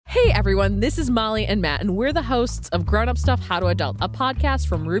Hey everyone, this is Molly and Matt, and we're the hosts of Grown Up Stuff How to Adult, a podcast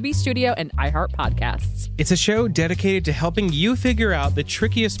from Ruby Studio and iHeart Podcasts. It's a show dedicated to helping you figure out the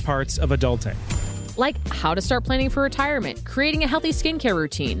trickiest parts of adulting. Like how to start planning for retirement, creating a healthy skincare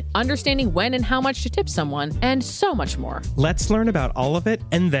routine, understanding when and how much to tip someone, and so much more. Let's learn about all of it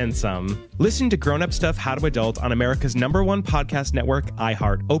and then some. Listen to Grown Up Stuff How to Adult on America's #1 podcast network,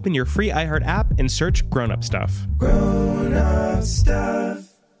 iHeart. Open your free iHeart app and search Grown Up Stuff. Grown Up Stuff.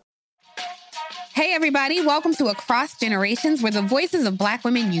 Hey everybody, welcome to Across Generations, where the voices of Black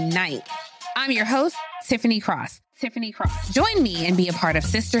women unite. I'm your host, Tiffany Cross. Join me and be a part of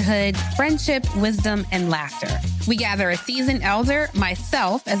sisterhood, friendship, wisdom, and laughter. We gather a seasoned elder,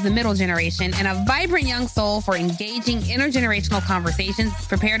 myself as the middle generation, and a vibrant young soul for engaging intergenerational conversations.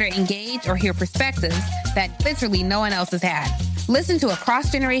 Prepare to engage or hear perspectives that literally no one else has had. Listen to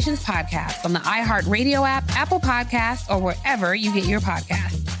Across Generations podcast on the iHeartRadio app, Apple Podcasts, or wherever you get your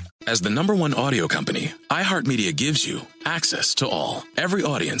podcasts. As the #1 audio company, iHeartMedia gives you access to all. Every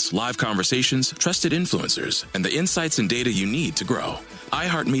audience, live conversations, trusted influencers, and the insights and data you need to grow.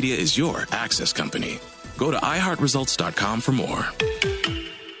 iHeartMedia is your access company. Go to iHeartResults.com for more.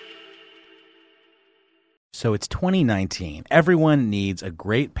 So it's 2019. Everyone needs a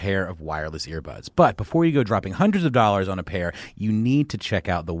great pair of wireless earbuds. But before you go dropping hundreds of dollars on a pair, you need to check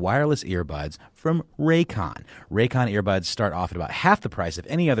out the wireless earbuds from Raycon. Raycon earbuds start off at about half the price of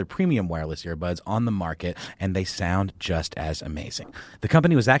any other premium wireless earbuds on the market, and they sound just as amazing. The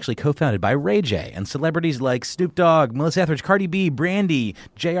company was actually co-founded by Ray J, and celebrities like Snoop Dogg, Melissa Etheridge, Cardi B, Brandy,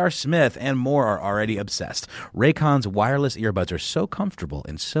 J.R. Smith, and more are already obsessed. Raycon's wireless earbuds are so comfortable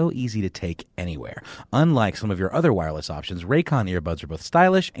and so easy to take anywhere. Unlike some of your other wireless options, Raycon earbuds are both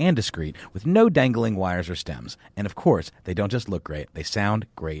stylish and discreet, with no dangling wires or stems. And of course, they don't just look great, they sound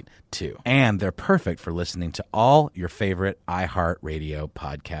great too. And they're perfect for listening to all your favorite iHeartRadio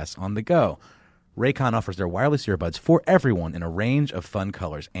podcasts on the go. Raycon offers their wireless earbuds for everyone in a range of fun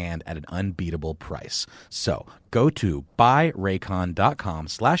colors and at an unbeatable price. So go to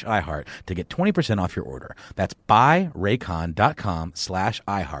buyraycon.com/iHeart to get 20% off your order. That's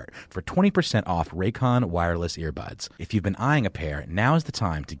buyraycon.com/iHeart for 20% off Raycon wireless earbuds. If you've been eyeing a pair, now is the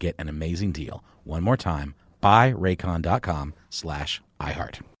time to get an amazing deal. One more time,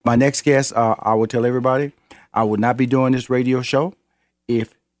 buyraycon.com/iHeart. My next guest, I will tell everybody, I would not be doing this radio show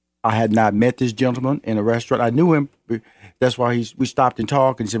if I had not met this gentleman in a restaurant. I knew him. That's why we stopped and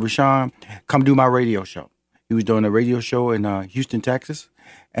talked and said, Rashawn, come do my radio show. He was doing a radio show in Houston, Texas.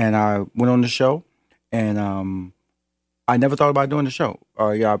 And I went on the show, and I never thought about doing the show.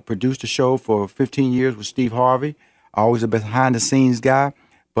 I produced a show for 15 years with Steve Harvey. Always a behind-the-scenes guy.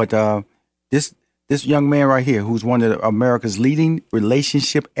 But this young man right here, who's one of America's leading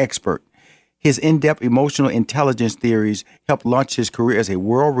relationship expert, his in-depth emotional intelligence theories helped launch his career as a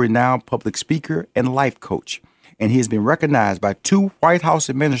world-renowned public speaker and life coach. And he has been recognized by 2 White House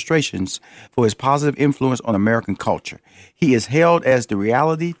administrations for his positive influence on American culture. He is hailed as the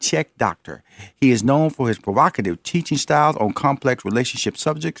reality check doctor. He is known for his provocative teaching styles on complex relationship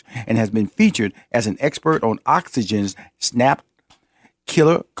subjects and has been featured as an expert on Oxygen's Snap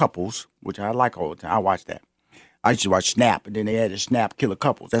Killer Couples, which I like all the time. I watch that. I used to watch Snap, and then they added Snap Killer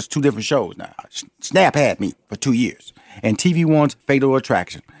Couples. That's 2 different shows now. Snap had me for 2 years. And TV One's Fatal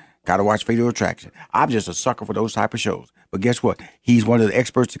Attraction. Got to watch Fatal Attraction. I'm just a sucker for those type of shows. But guess what? He's one of the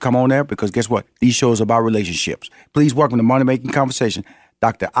experts to come on there because guess what? These shows are about relationships. Please welcome to Money Making Conversation,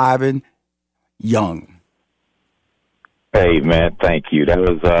 Dr. Ivan Young. Hey, man, thank you. That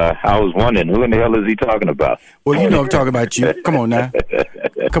was, I was wondering, who in the hell is he talking about? Well, you know I'm talking about you. Come on now.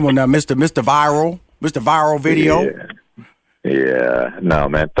 Come on now, Mr. Viral. Mr. Viral Video. Yeah. No,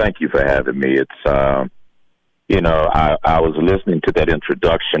 man, thank you for having me. It's, I was listening to that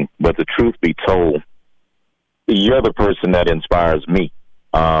introduction, but the truth be told, you're the person that inspires me.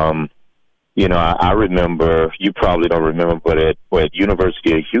 I remember, you probably don't remember, but at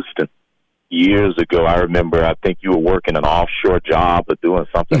University of Houston, years ago, I remember, I think you were working an offshore job or doing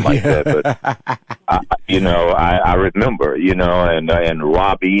something like that. But, I remember, and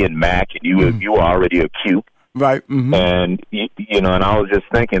Robbie and Mac, and you were already a Q. Right. Mm-hmm. And, and I was just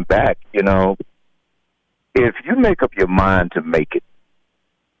thinking back, if you make up your mind to make it,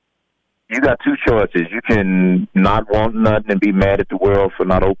 you got 2 choices. You can not want nothing and be mad at the world for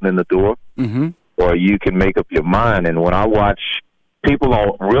not opening the door, or you can make up your mind. And when I watch, people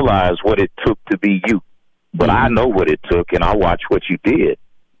don't realize what it took to be you, but I know what it took, and I watch what you did.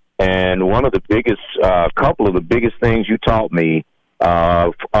 And one of the biggest, couple of the biggest things you taught me,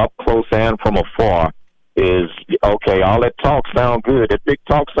 up close and from afar, is, okay, all that talk sounds good. That big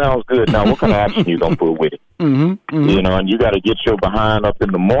talk sounds good. Now, what kind of action you going to put with it? You know, and you got to get your behind up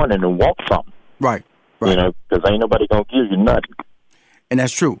in the morning and walk something. Right. You know, because ain't nobody going to give you nothing. And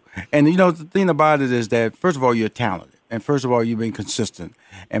that's true. And, you know, the thing about it is that, first of all, you're talented. And first of all, you've been consistent.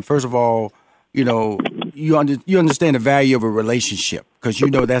 And first of all, you know, you understand the value of a relationship because you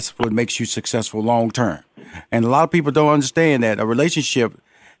know that's what makes you successful long term. And a lot of people don't understand that a relationship,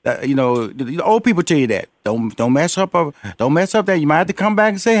 that, you know, the old people tell you that don't mess up that. You might have to come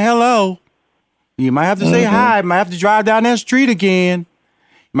back and say hello. You might have to say hi. You might have to drive down that street again.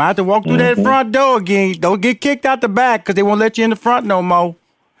 You might have to walk through that front door again. Don't get kicked out the back because they won't let you in the front no more.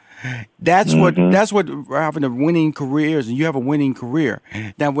 That's what having a winning career is, and you have a winning career.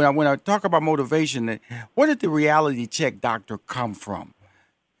 Now, when I talk about motivation, where did the reality check doctor come from,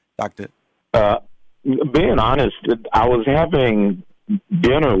 doctor? Being honest, I was having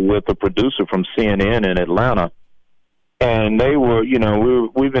dinner with a producer from CNN in Atlanta, and they were, you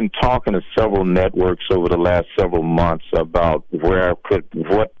know, we've been talking to several networks over the last several months about where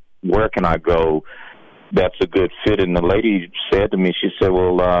can I go that's a good fit. And the lady said to me, she said,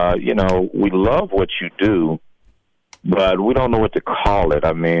 well, you know, we love what you do, but we don't know what to call it.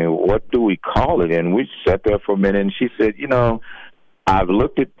 I mean, what do we call it? And we sat there for a minute, and she said, you know, I've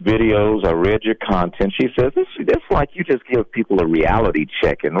looked at videos, I read your content. She says, it's like you just give people a reality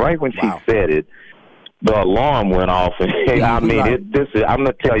check. And right when she said it, the alarm went off. And I mean, I'm going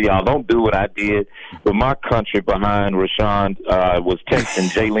to tell y'all, don't do what I did. But my country behind Rashawn was texting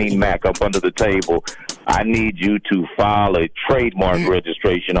Jaylene Mack up under the table. I need you to file a trademark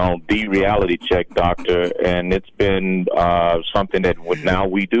registration on the reality check, doctor. And it's been something that now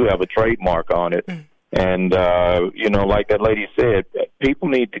we do have a trademark on it. And, you know, like that lady said, people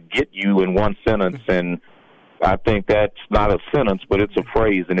need to get you in one sentence. And I think that's not a sentence, but it's a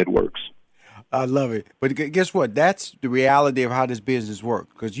phrase, and it works. I love it. But guess what? That's the reality of how this business works.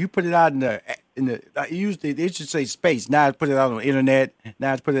 Because you put it out in the usually they should say space. Now it's put it out on the internet.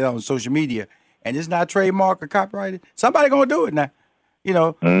 Now it's put it out on social media. And it's not trademarked or copyrighted. Somebody going to do it now. You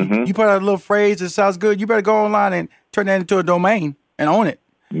know, you put out a little phrase that sounds good. You better go online and turn that into a domain and own it.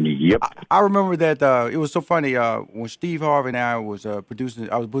 Yep. I remember that it was so funny when Steve Harvey and I was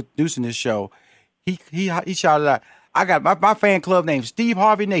producing this show. He shouted out, I got my fan club named Steve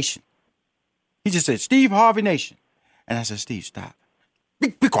Harvey Nation. He just said, Steve Harvey Nation. And I said, Steve, stop.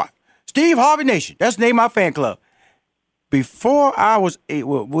 Be quiet. Steve Harvey Nation. That's the name of my fan club. Before I was,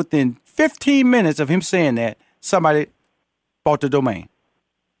 within 15 minutes of him saying that, somebody bought the domain.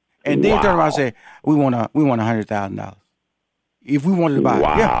 And then turned around and said, we want $100,000. If we wanted to buy it.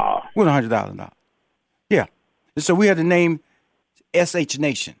 Yeah, we want $100,000. Yeah. And so we had to name SH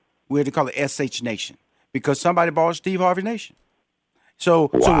Nation. We had to call it SH Nation because somebody bought Steve Harvey Nation. So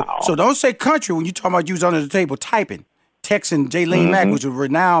don't say country when you talking about you was under the table typing, texting Jaylene Mack, who's a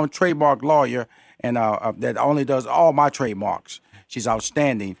renowned trademark lawyer and that only does all my trademarks. She's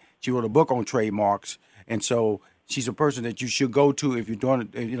outstanding. She wrote a book on trademarks, and so she's a person that you should go to if you're doing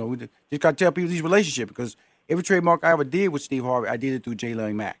it. You know, we just got to tell people these relationships because every trademark I ever did with Steve Harvey, I did it through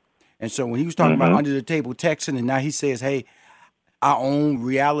Jaylene Mack. And so when he was talking about under the table texting, and now he says, "Hey, I own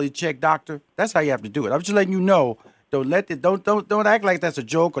Reality Check Doctor," that's how you have to do it. I'm just letting you know. Don't act like that's a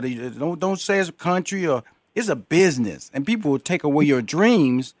joke, or don't say it's a country, or it's a business, and people will take away your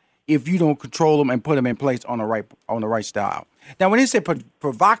dreams if you don't control them and put them in place on the right style. Now, when they say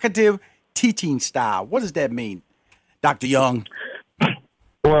provocative teaching style, what does that mean, Dr. Young?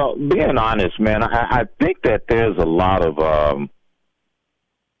 Well, being honest, man, I think that there's a lot of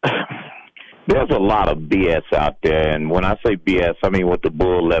BS out there, and when I say BS, I mean what the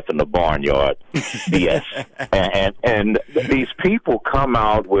bull left in the barnyard. BS, and these people come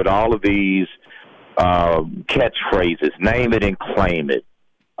out with all of these catchphrases, name it and claim it.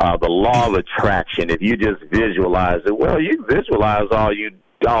 The law of attraction. If you just visualize it, well, you visualize all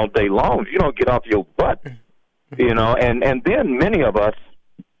day long. You don't get off your butt, you know. And then many of us,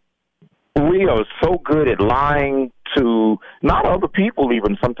 we are so good at lying to not other people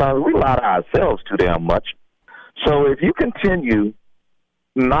even. Sometimes we lie to ourselves too damn much. So if you continue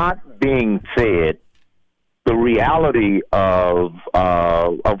not being fed the reality of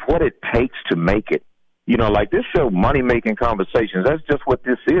what it takes to make it, you know, like this show, Money Making Conversations, that's just what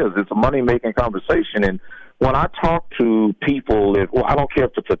this is. It's a money making conversation. And when I talk to people, I don't care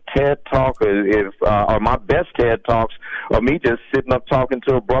if it's a TED Talk or my best TED Talks, or me just sitting up talking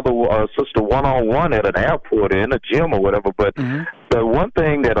to a brother or a sister one-on-one at an airport or in a gym or whatever. But the one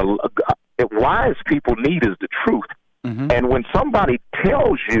thing that wise people need is the truth. And when somebody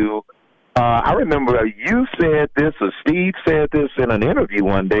tells you I remember you said this, or Steve said this in an interview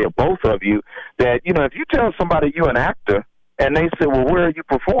one day, or both of you, that, you know, if you tell somebody you're an actor and they say, well, where are you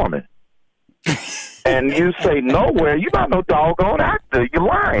performing? And you say nowhere, you're not no doggone actor. You're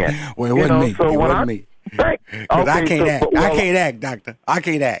lying. Well, it wasn't me. So it wasn't me. Because I can't act. Well, I can't act, Doctor. I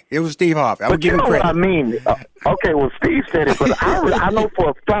can't act. It was Steve Harvey. But you know what I mean. Okay, well, Steve said it, but I know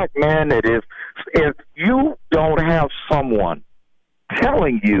for a fact, man, that if you don't have someone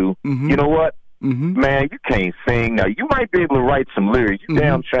telling you, you know what, man, you can't sing. Now, you might be able to write some lyrics. You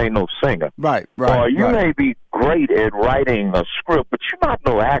damn sure ain't no singer. Right. Or you may be great at writing a script, but you're not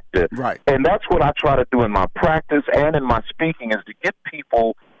no actor. Right. And that's what I try to do in my practice and in my speaking, is to get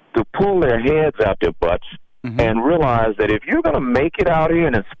people to pull their heads out their butts and realize that if you're going to make it out here,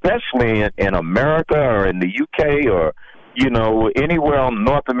 and especially in America or in the UK or, you know, anywhere on the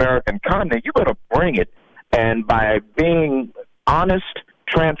North American continent, you better bring it. And by being honest,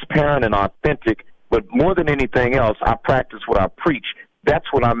 transparent, and authentic, but more than anything else, I practice what I preach. That's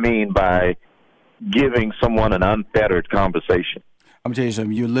what I mean by giving someone an unfettered conversation. I'm going to tell you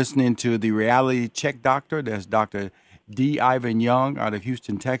something. You're listening to the Reality Check Doctor. That's Dr. D. Ivan Young out of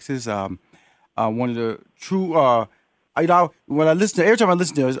Houston, Texas. One of the true, you know, when I listen to, every time I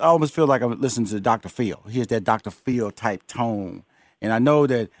listen to it, I almost feel like I'm listening to Dr. Phil. He has that Dr. Phil type tone. And I know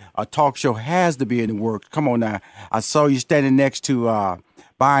that a talk show has to be in the works. Come on now. I saw you standing next to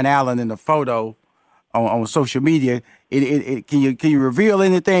Byron Allen in the photo on social media. Can you reveal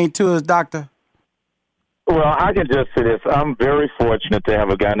anything to us, Doctor? Well, I can just say this. I'm very fortunate to have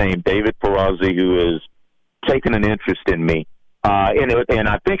a guy named David Perazzi who is taken an interest in me. And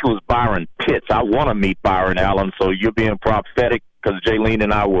I think it was Byron Pitts. I want to meet Byron Allen, so you're being prophetic, because Jaylene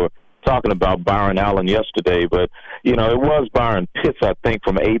and I were talking about Byron Allen yesterday. But, you know, it was Byron Pitts, I think,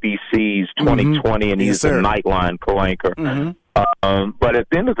 from ABC's 2020, and he's a Nightline co-anchor. But at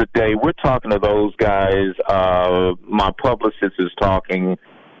the end of the day, we're talking to those guys. My publicist is talking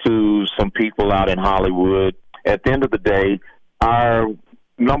to some people out in Hollywood. At the end of the day, our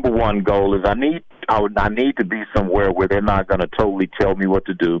number one goal is I need to be somewhere where they're not going to totally tell me what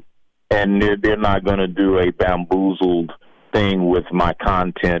to do, and they're not going to do a bamboozled thing with my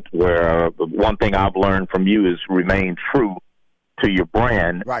content, where one thing I've learned from you is remain true to your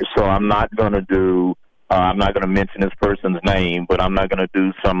brand. Right. So I'm not going to do I'm not going to mention this person's name, but I'm not going to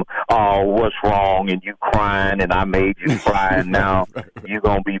do some, oh, what's wrong, and you crying, and I made you cry, and now you're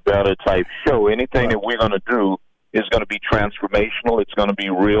going to be better type show. Anything that we're going to do is going to be transformational. It's going to be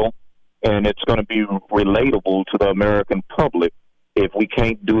real, and it's going to be relatable to the American public. If we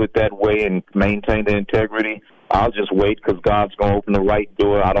can't do it that way and maintain the integrity, I'll just wait, because God's going to open the right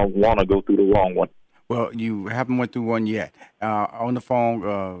door. I don't want to go through the wrong one. Well, you haven't went through one yet. On the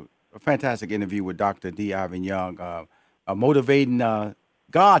phone, a fantastic interview with Dr. D. Ivan Young, a motivating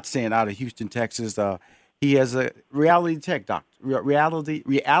godsend out of Houston, Texas. He has a reality check doctor.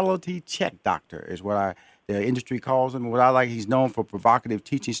 Reality check doctor is what the industry calls him. What I like, he's known for provocative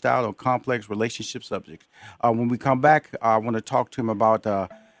teaching style on complex relationship subjects. When we come back, I want to talk to him about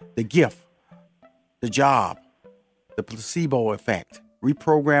the gift, the job, the placebo effect,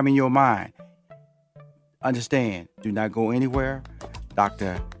 reprogramming your mind. Understand, do not go anywhere.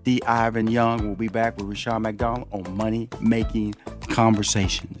 Dr. D. Ivan Young will be back with Rushion McDonald on Money Making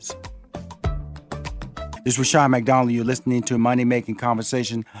Conversations. This is Rushion McDonald. You're listening to Money Making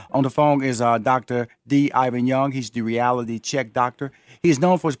Conversation. On the phone is Dr. D. Ivan Young. He's the reality check doctor. He is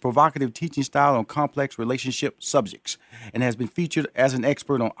known for his provocative teaching style on complex relationship subjects and has been featured as an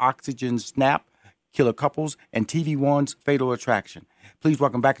expert on Oxygen Snap, Killer Couples, and TV One's Fatal Attraction. Please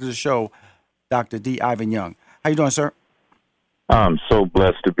welcome back to the show, Dr. D. Ivan Young. How you doing, sir? I'm so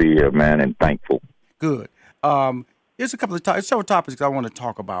blessed to be here, man, and thankful. Good. There's a couple of several topics I want to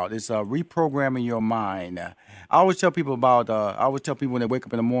talk about. It's reprogramming your mind. I always tell people when they wake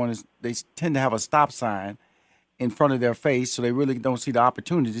up in the mornings, they tend to have a stop sign in front of their face, so they really don't see the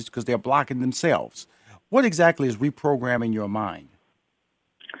opportunities because they're blocking themselves. What exactly is reprogramming your mind?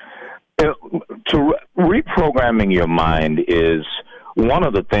 Reprogramming your mind is one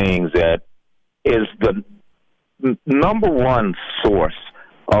of the things that is the number one source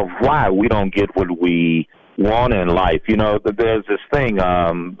of why we don't get what we want in life. You know, there's this thing,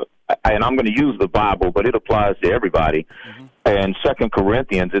 and I'm going to use the Bible, but it applies to everybody. In 2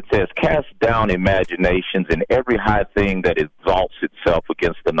 Corinthians, it says, cast down imaginations and every high thing that exalts itself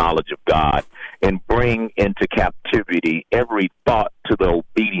against the knowledge of God, and bring into captivity every thought to the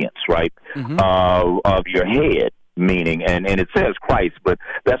obedience, right, of your head. Meaning, and it says Christ, but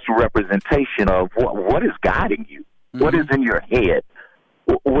that's a representation of what is guiding you, what is in your head.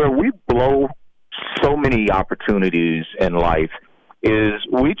 Where we blow so many opportunities in life is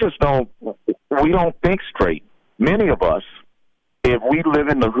we don't think straight. Many of us, if we live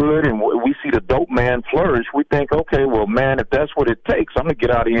in the hood and we see the dope man flourish, we think, okay, well, man, if that's what it takes, I'm going to get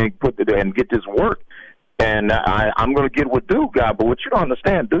out of here and get this work. And I'm going to get with Dude guy. But what you don't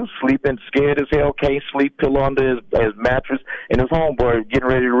understand, Dude's sleeping scared as hell, can't sleep, pillow under his mattress, and his homeboy getting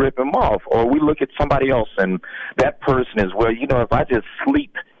ready to rip him off. Or we look at somebody else, and that person is, well, if I just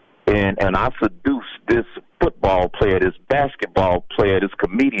sleep and I seduce this football player, this basketball player, this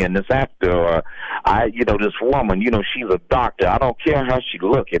comedian, this actor, or this woman, she's a doctor. I don't care how she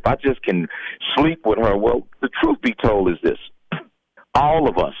look. If I just can sleep with her, well, the truth be told is this. All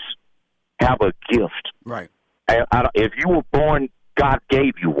of us have a gift. Right. If you were born, God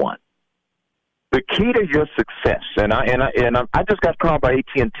gave you one. The key to your success, and I just got called by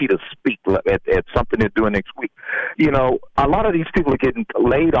AT&T to speak at something they're doing next week. A lot of these people are getting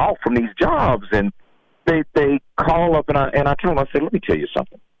laid off from these jobs, and they call up, and I tell them, I say, let me tell you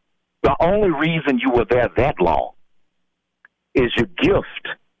something. The only reason you were there that long is your gift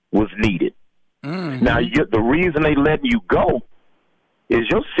was needed. Mm-hmm. Now, the reason they letting you go is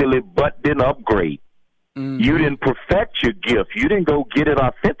your silly butt didn't upgrade. Mm-hmm. You didn't perfect your gift. You didn't go get it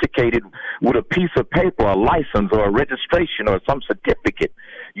authenticated with a piece of paper, a license, or a registration, or some certificate.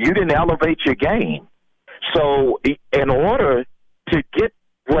 You didn't elevate your game. So in order to get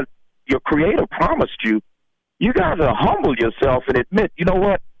what your creator promised you, you got to humble yourself and admit, you know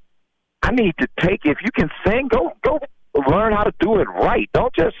what? I need to if you can sing, go learn how to do it right.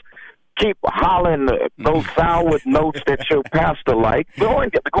 Don't just keep hollering those sour notes that your pastor like. Go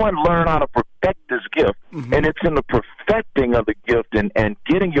and learn how to perfect this gift. Mm-hmm. And it's in the perfecting of the gift and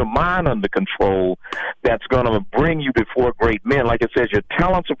getting your mind under control that's going to bring you before great men. Like it says, your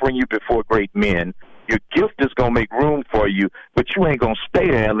talents will bring you before great men. Your gift is going to make room for you, but you ain't going to stay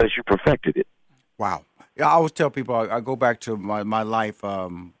there unless you perfected it. Wow. Yeah, I always tell people, I go back to my life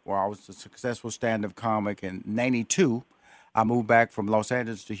where I was a successful stand-up comic. In 92, I moved back from Los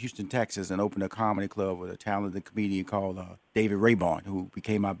Angeles to Houston, Texas, and opened a comedy club with a talented comedian called David Rayborn, who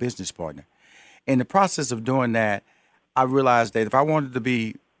became my business partner. In the process of doing that, I realized that if I wanted to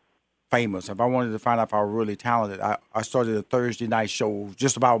be famous, if I wanted to find out if I was really talented, I started a Thursday night show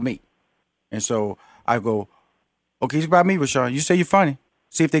just about me. And so I go, okay, it's about me, Rashawn. You say you're funny.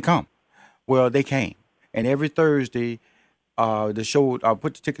 See if they come. Well, they came. And every Thursday, the show, I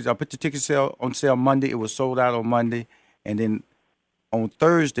put the ticket sale on sale Monday. It was sold out on Monday. And then on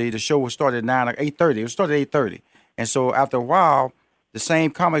Thursday, the show would start at 8:30. It would start at 8:30. And so after a while, the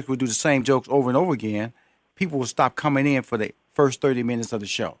same comics would do the same jokes over and over again. People would stop coming in for the first 30 minutes of the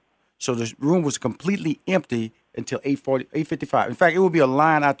show. So the room was completely empty until 8:55. In fact, it would be a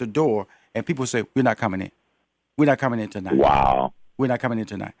line out the door, and people would say, we're not coming in. We're not coming in tonight. Wow. We're not coming in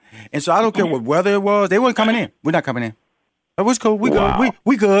tonight. And so I don't care what weather it was. They weren't coming in. We're not coming in. It was cool. We good.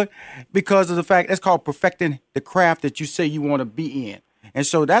 We good because of the fact that's called perfecting the craft that you say you want to be in. And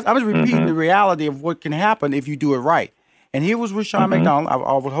so I'm just repeating the reality of what can happen if you do it right. And here was Rushion McDonald.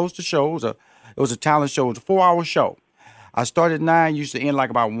 I would host a show. It was a talent show. It was a 4-hour show. I started at 9, used to end like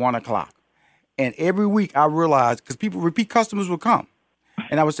about 1 o'clock. And every week I realized, because repeat customers would come.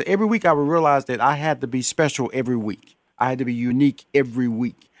 And I would say every week I would realize that I had to be special every week. I had to be unique every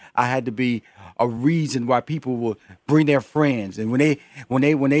week. I had to be a reason why people would bring their friends. And when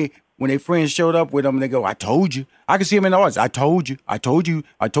their friends showed up with them, they go, I told you. I can see them in the audience. I told you.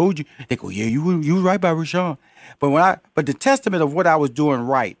 They go, yeah, you were right by Rushion. But the testament of what I was doing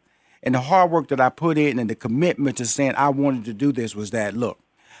right and the hard work that I put in and the commitment to saying I wanted to do this was that, look,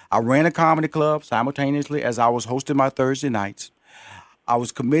 I ran a comedy club simultaneously as I was hosting my Thursday nights. I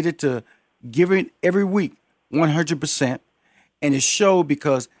was committed to giving every week 100%. And it showed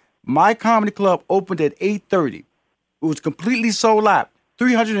because my comedy club opened at 8:30. It was completely sold out,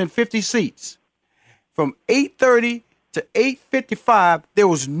 350 seats. From 8:30 to 8:55, there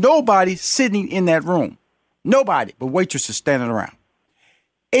was nobody sitting in that room. Nobody but waitresses standing around.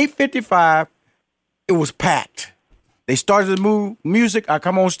 8:55, it was packed. They started to move music. I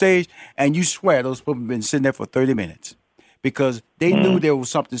come on stage, and you swear those people have been sitting there for 30 minutes because they knew there was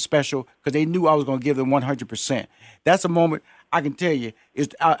something special because they knew I was going to give them 100%. That's a moment I can tell you is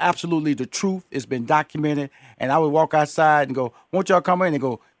absolutely the truth. It's been documented. And I would walk outside and go, won't y'all come in? And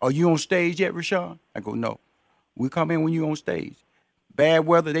go, are you on stage yet, Rushion? I go, no. We come in when you're on stage. Bad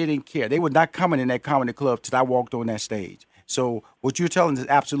weather, they didn't care. They were not coming in that comedy club till I walked on that stage. So what you're telling is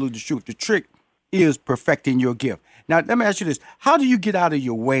absolutely the truth. The trick is perfecting your gift. Now, let me ask you this. How do you get out of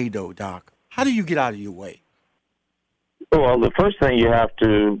your way, though, Doc? How do you get out of your way? Well, the first thing you have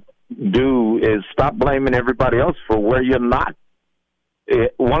to do is stop blaming everybody else for where you're not.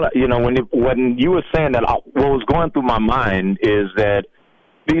 when you were saying that, what was going through my mind is that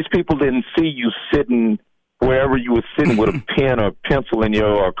these people didn't see you sitting wherever you were sitting with a pen or pencil in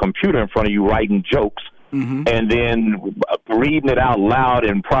your computer in front of you writing jokes. Mm-hmm. And then reading it out loud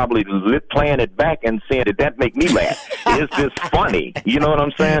and probably playing it back and saying, did that make me laugh? Is this funny? You know what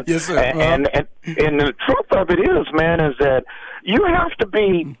I'm saying? Yes, sir. And the truth of it is, man, is that you have to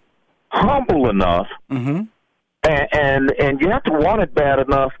be humble enough, mm-hmm. and you have to want it bad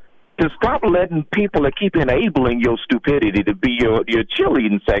enough to stop letting people that keep enabling your stupidity to be your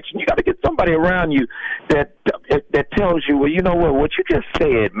cheerleading section. You got to get somebody around you that tells you, well, you know what you just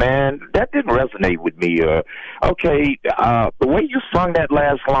said, man, that didn't resonate with me. Okay, the way you sung that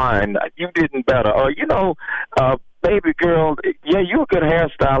last line, you didn't better. Or, baby girl, yeah, you're a good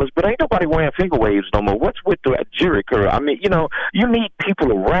hairstylist, but ain't nobody wearing finger waves no more. What's with the jerry curl? I mean, you need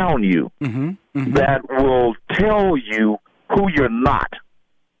people around you mm-hmm. Mm-hmm. that will tell you who you're not.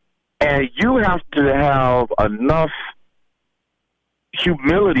 And you have to have enough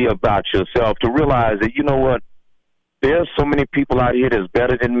humility about yourself to realize that, you know what, there's so many people out here that's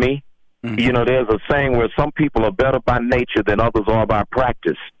better than me. Mm-hmm. There's a saying where some people are better by nature than others are by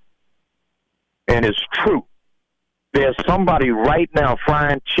practice. And it's true. There's somebody right now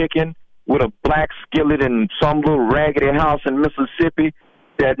frying chicken with a black skillet in some little raggedy house in Mississippi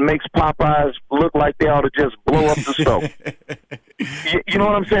that makes Popeyes look like they ought to just blow up the stove. You know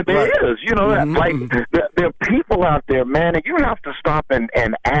what I'm saying? There is. Mm-hmm. Like there are people out there, man, and you have to stop and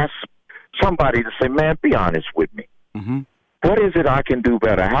ask somebody to say, man, be honest with me. Mm-hmm. What is it I can do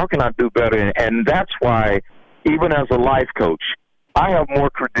better? How can I do better? And that's why, even as a life coach, I have more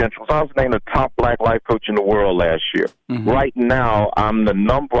credentials. I was named the top black life coach in the world last year. Mm-hmm. Right now, I'm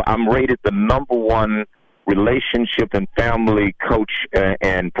rated the number one relationship and family coach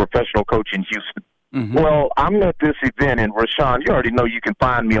and professional coach in Houston. Mm-hmm. Well, I'm at this event, and Rashawn, you already know you can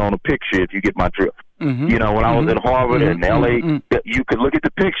find me on a picture if you get my drift. Mm-hmm. When I was at Harvard and L.A., you could look at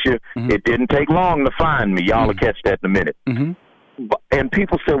the picture. Mm-hmm. It didn't take long to find me. Y'all will catch that in a minute. Mm-hmm. And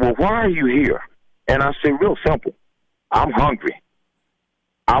people say, well, why are you here? And I say, real simple. I'm hungry.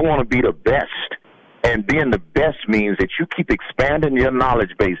 I want to be the best. And being the best means that you keep expanding your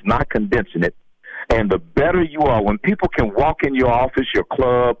knowledge base, not condensing it. And the better you are, when people can walk in your office, your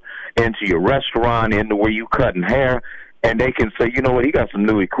club, into your restaurant, into where you cutting hair, and they can say, you know what, he got some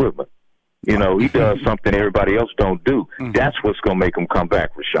new equipment. He does something everybody else don't do. Mm-hmm. That's what's going to make them come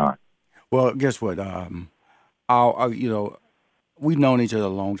back, Rashawn. Well, guess what? We've known each other a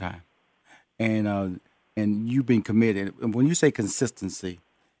long time, and you've been committed. And when you say consistency,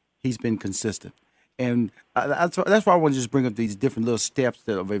 he's been consistent. And that's why I want to just bring up these different little steps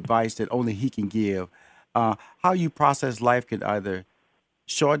of advice that only he can give. How you process life can either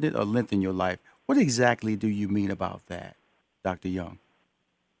shorten it or lengthen your life. What exactly do you mean about that, Dr. Young?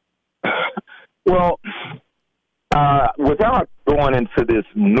 Well, without going into this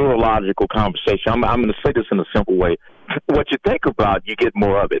neurological conversation, I'm going to say this in a simple way. What you think about, you get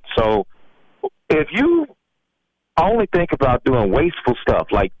more of it. So if you only think about doing wasteful stuff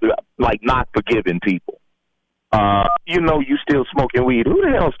like not forgiving people, you still smoking weed. Who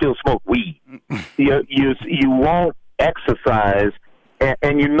the hell still smoke weed? You won't exercise,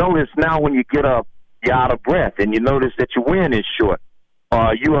 and you notice now when you get up, you're out of breath, and you notice that your wind is short.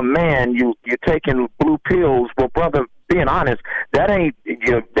 You a man, you're taking blue pills. Well, brother, being honest, that ain't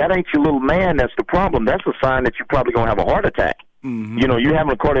your little man that's the problem. That's a sign that you're probably gonna have a heart attack. Mm-hmm. You're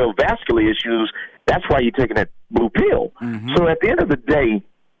having cardiovascular issues. That's why you're taking that blue pill. Mm-hmm. So at the end of the day,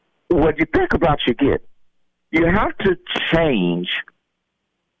 what you think about, you get. You have to change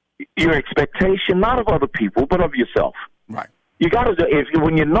your expectation, not of other people, but of yourself. Right. You got to.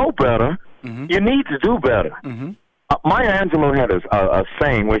 When you know better, mm-hmm. you need to do better. Mm-hmm. Maya Angelou had a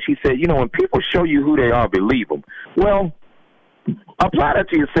saying where she said, when people show you who they are, believe them. Well, apply that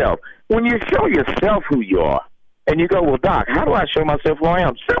to yourself. When you show yourself who you are, and you go, well, Doc, how do I show myself who I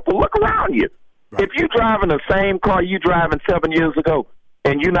am? Simple. Look around you. Right. If you're driving the same car you driving 7 years ago,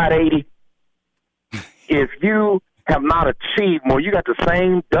 and you're not 80, if you have not achieved more, you got the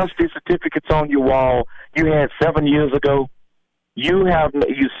same dusty certificates on your wall you had 7 years ago, you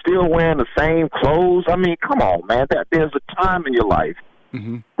still wearing the same clothes. I mean, come on, man. There's a time in your life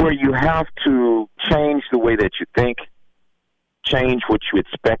mm-hmm. where you have to change the way that you think, change what you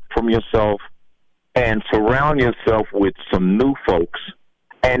expect from yourself, and surround yourself with some new folks.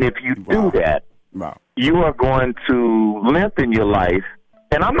 And if you do that, you are going to lengthen your life.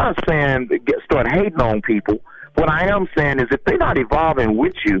 And I'm not saying start hating on people. What I am saying is if they're not evolving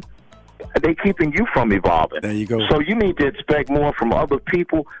with you, they're keeping you from evolving. There you go. So you need to expect more from other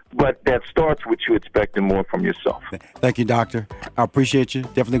people, but that starts with you expecting more from yourself. Thank you, Doctor. I appreciate you.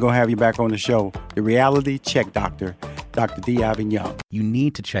 Definitely going to have you back on the show. The Reality Check Doctor, Dr. D. Ivan Young. You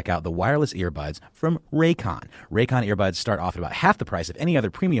need to check out the wireless earbuds from Raycon. Raycon earbuds start off at about half the price of any other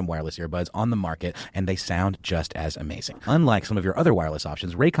premium wireless earbuds on the market, and they sound just as amazing. Unlike some of your other wireless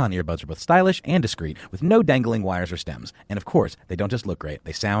options, Raycon earbuds are both stylish and discreet, with no dangling wires or stems. And of course, they don't just look great,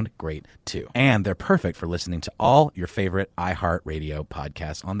 they sound great too. And they're perfect for listening to all your favorite iHeartRadio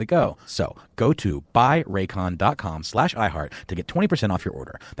podcasts on the go. So go to buyraycon.com/iHeart to get 20% off your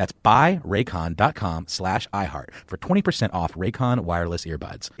order. That's buyraycon.com/iHeart for 20% off Raycon wireless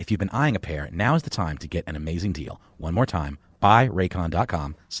earbuds. If you've been eyeing a pair, now is the time to get an amazing deal. One more time,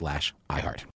 buyraycon.com/iHeart.